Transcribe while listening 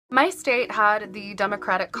My state had the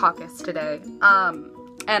Democratic Caucus today,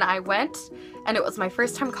 and I went, and it was my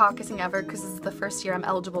first time caucusing ever because this is the first year I'm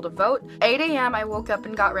eligible to vote. 8 a.m. I woke up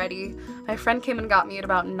and got ready. My friend came and got me at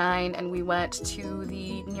about 9, and we went to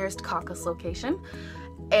the nearest caucus location,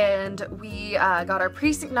 and we got our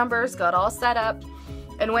precinct numbers, got all set up,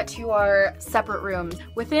 and went to our separate rooms.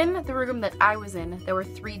 Within the room that I was in, there were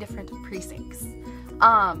 3 different precincts.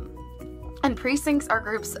 And precincts are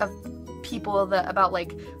groups of people that about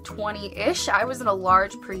like 20-ish. I was in a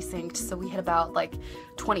large precinct, so we had about like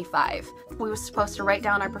 25. We were supposed to write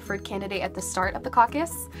down our preferred candidate at the start of the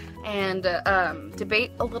caucus and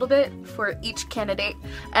debate a little bit for each candidate.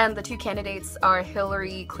 And the 2 candidates are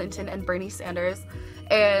Hillary Clinton and Bernie Sanders,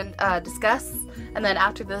 and discuss. And then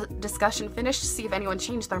after the discussion finished, see if anyone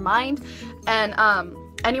changed their mind. And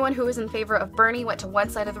anyone who was in favor of Bernie went to one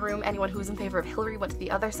side of the room, anyone who was in favor of Hillary went to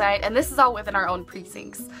the other side, and this is all within our own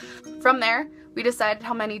precincts. From there, we decided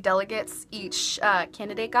how many delegates each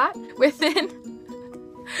candidate got.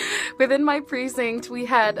 Within my precinct, we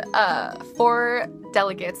had 4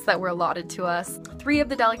 delegates that were allotted to us. 3 of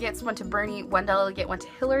the delegates went to Bernie, 1 delegate went to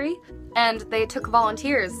Hillary, and they took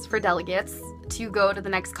volunteers for delegates to go to the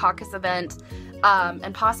next caucus event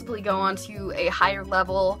and possibly go on to a higher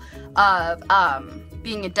level of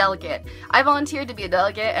being a delegate. I volunteered to be a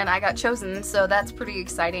delegate and I got chosen, so that's pretty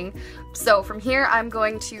exciting. So from here I'm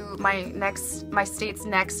going to my state's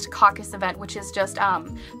next caucus event, which is just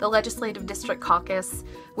the Legislative District Caucus,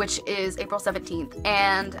 which is April 17th,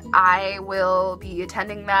 and I will be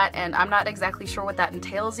attending that, and I'm not exactly sure what that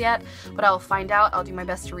entails yet, but I'll find out. I'll do my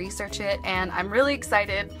best to research it, and I'm really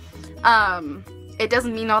excited. It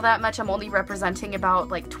doesn't mean all that much. I'm only representing about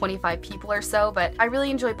like 25 people or so, but I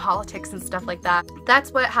really enjoy politics and stuff like that.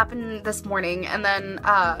 That's what happened this morning, and then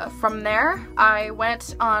from there I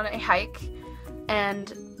went on a hike,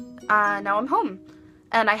 and now I'm home.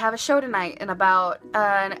 And I have a show tonight in about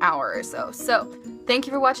an hour or so. So thank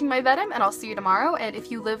you for watching my VEDIM, and I'll see you tomorrow. And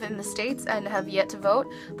if you live in the States and have yet to vote,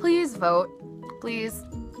 please vote. Please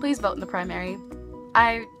vote in the primary.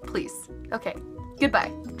 Please. Okay,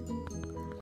 goodbye.